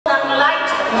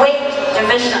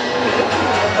division.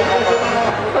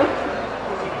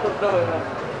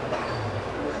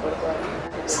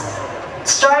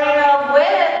 Starting off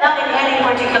with, not in any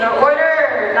particular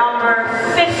order, number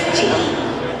 50.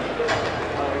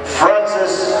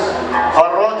 Francis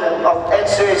Aroden of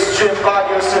NCH Gym,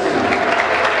 Baguio City.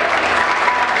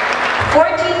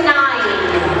 49.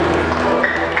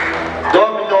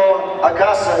 Domino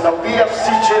Agasan of BFC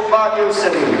Gym, Baguio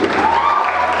City.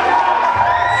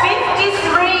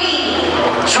 53.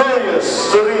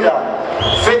 Julius Turida,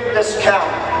 Fitness Camp,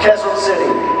 Quezon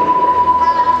City.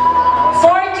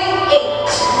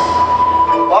 48.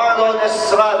 Marlon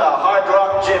Estrada, Hard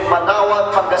Rock Gym,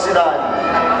 Manawa, Pangasinan.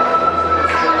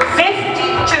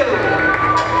 52.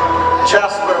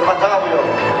 Jasper Matavio,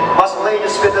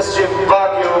 Masleños Fitness Gym,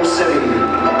 Baguio City.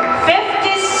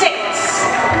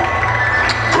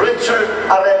 56. Richard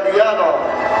Arellano,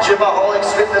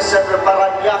 Gymaholics Fitness Center,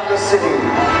 Parañaque City.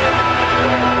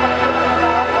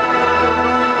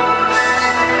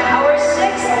 Our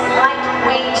 6th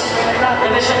lightweight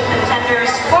division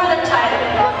contenders for the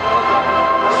title.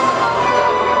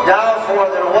 Now for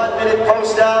their 1-minute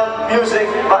post down, music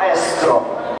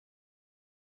maestro.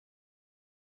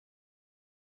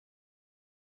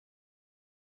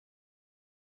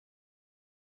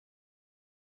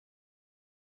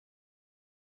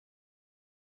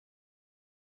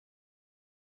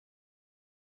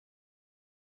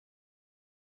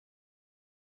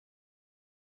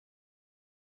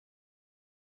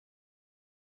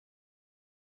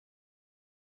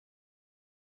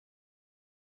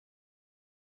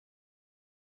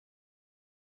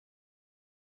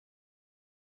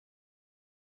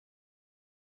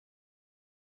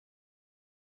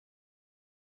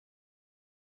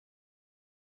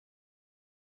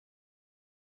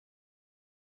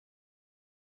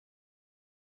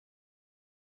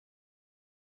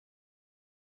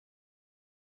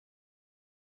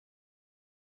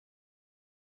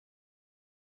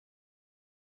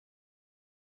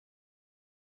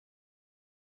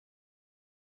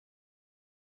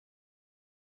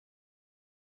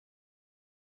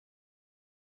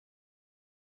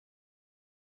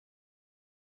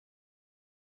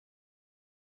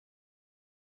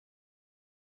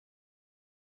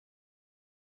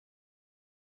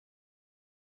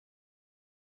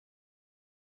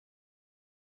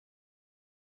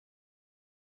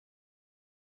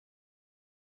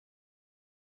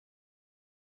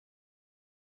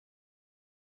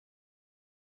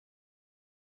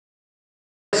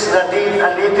 Nadine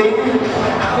Aliting.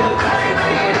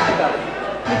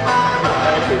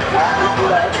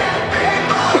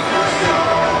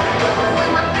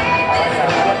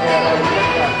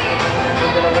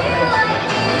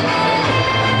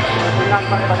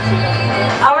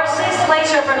 Our 6th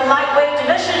placer for the lightweight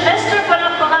division, Mr.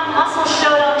 Panagbenga Muscle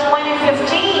Showdown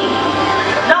 2015.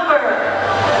 Number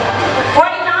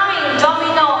 49,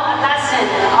 Domino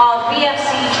Agasan of BFC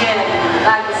Gym,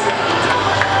 Baguio City.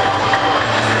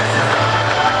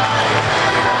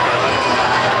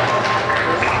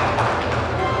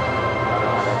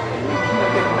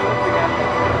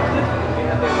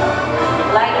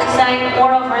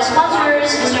 More of our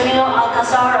sponsors, Mr. Mino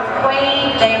Alcazar of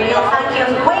Kuwait, Real Funky of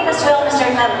Kuwait as well, Mr.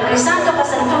 Crisanto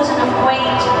Casantusan of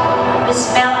Kuwait, Ms.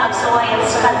 Mel Agsoy of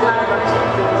Scotland,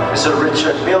 Mr.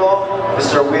 Richard Milo,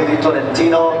 Mr. Willie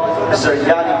Tolentino, Mr.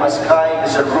 Yanni Mascay,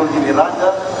 Mr. Rudy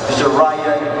Miranda, Mr.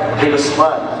 Ryan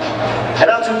Hilusman. And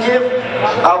now to give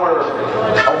our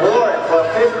award for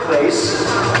 5th place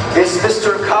is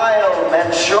Mr. Kyle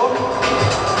Mencho.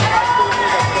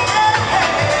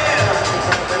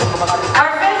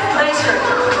 Our 5th placer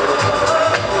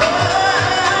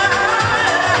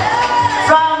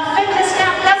from Fitness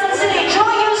Camp, Quezon City,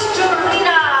 Julius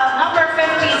Turida, number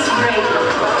 53.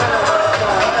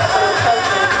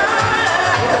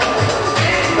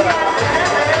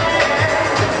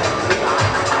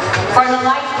 For the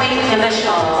lightweight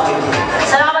division.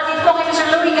 Salamat din po kay Mr.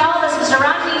 Louis Galvez, Mr.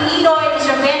 Randy Nidoy,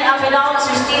 Mr. Ben Alvidal,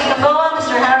 Mr. Steve Caboa,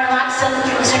 Mr. Harry Maxon,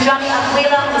 Mr. Johnny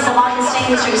Aquila, Mr. Martin Singh,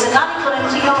 Mr. Isagani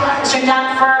Tolentino, Mr.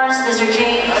 Dan Furs, Mr.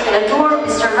 Jay Latour,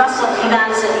 Mr. Russell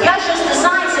Evans, and Yash's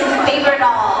Designs and Paper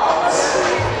Dolls.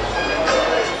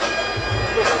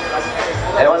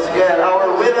 And once again,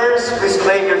 our winners, please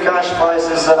claim your cash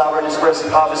prizes at our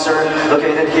dispersing officer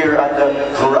located here at the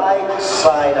right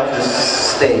side of the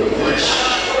stage.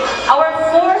 Our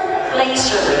 4th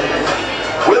placer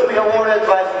will be awarded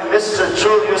by Mr.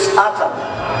 Julius Atam.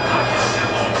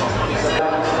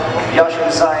 Yasha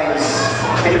Designs,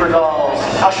 Paper Dolls,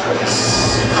 Ushers.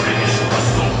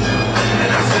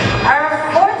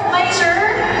 Our 4th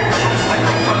placer,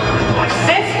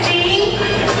 52,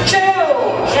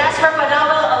 Jasper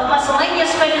Panagbenga of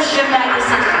Masleños Fitness Gym, Baguio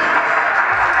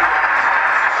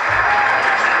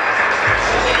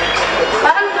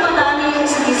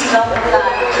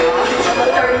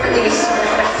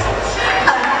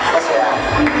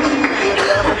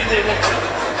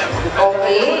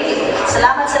Okay.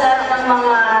 Salamat sa lahat ng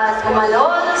mga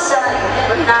tumalon sa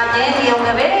natin ngayong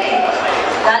gabi.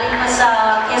 Galing pa sa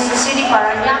Quezon City,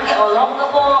 Parañaque,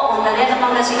 Olongapo, Onggaleta,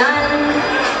 Pangasinan,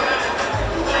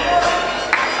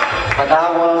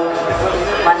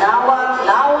 Manawag,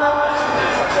 Lawak.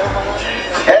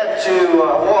 And to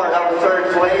award our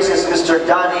third place is Mr.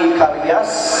 Danny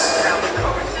Carias.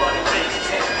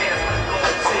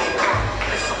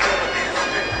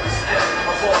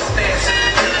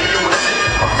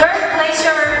 Third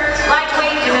placer,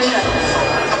 lightweight division.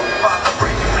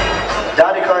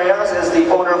 Danny Carias is the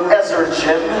owner of Ezer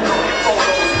Gym.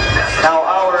 Now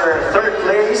our third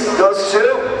place goes to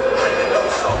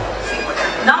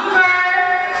Number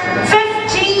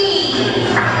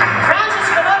 15, Francis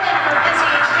Baronin from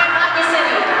SCH Baguio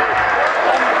City.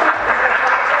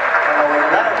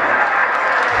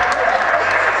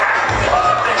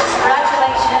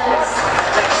 Congratulations.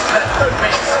 Third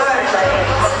place.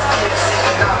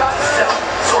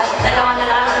 Dalawa na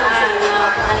lang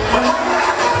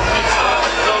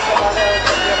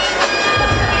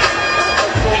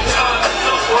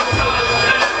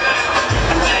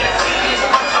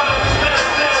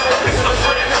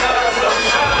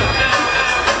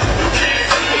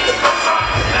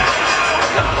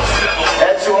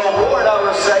And to award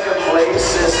our second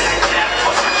place is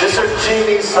Mr.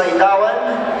 Jimmy Sainawan.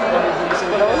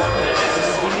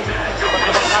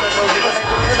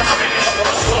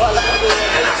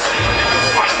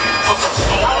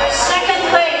 our second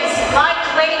place,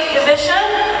 lightweight division.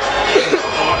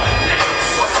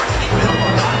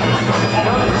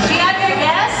 Do you have your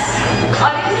guess,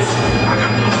 audience?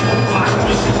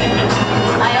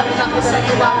 Ayaw na ko sa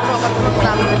iba.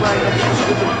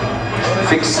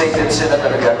 Fixated sila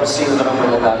talaga kung sino na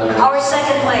naman nanalo. Our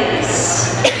second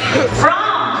place, from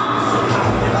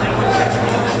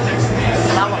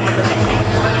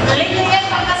Lingayen,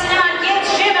 Pangasinan,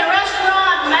 Kids Gym and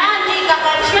Restaurant, Mandy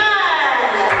Kakachan,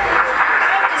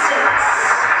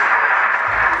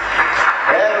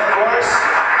 56. And of course,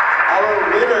 our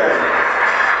winner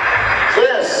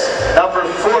is number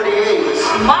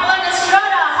 48. Marlon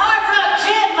Estrada, Hard Rock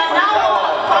Gym,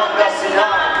 Manawag,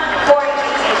 Pangasinan, 48.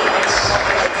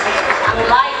 Ang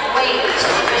lightweight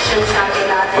division champion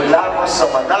natin. Mula po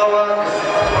sa Manawag,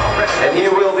 and he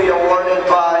will be awarded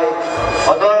by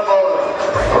Honorable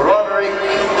Roderick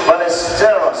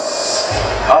Ballesteros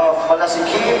of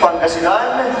Malasiki,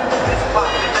 Pangasinan.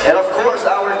 And of course,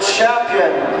 our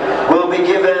champion will be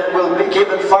given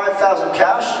 5,000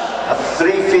 cash, a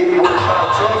 3-feet wood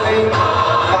trophy,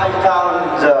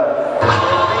 5-pound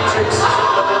matrix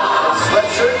supplement and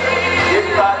sweatshirt,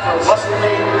 gift back for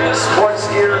muscle-made sports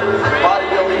gear,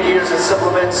 bodybuilding gears and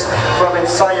supplements from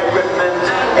Inside Equipment,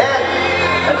 and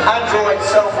an Android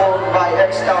cell phone by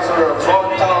ex-councilor Ron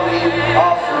Tauli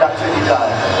of La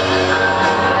Trinidad.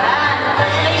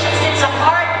 Congratulations, it's a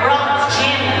Hard Rock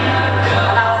Gym.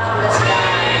 Manawag, Pangasinan.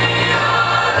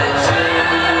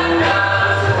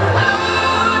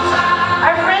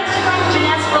 Our friends from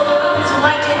Jeunesse Balloons would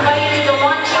like to invite you to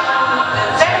lunch on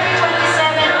February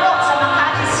 27 po sa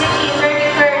Makati City,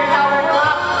 33rd Tower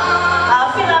Block,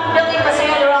 Philam Building,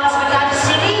 Paseo de Rojas, Makati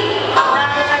City.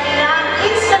 Natin kanina,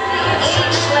 instantly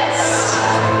ageless.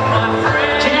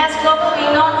 Jeunesse globally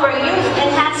known for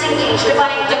youth-enhancing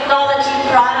age-defying technology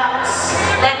products,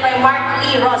 led by Mark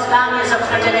Lee Rosbanes of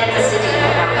Urdaneta City.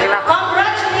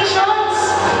 Congratulations!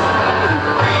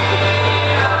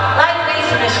 Lightweight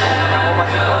division.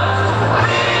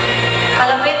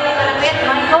 Kalapit na kalapit,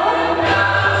 Michael.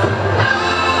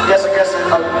 Yes, I guess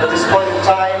at this point in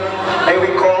time, may we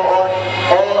call on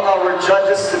all our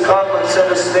judges to come and set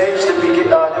the stage. They will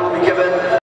be given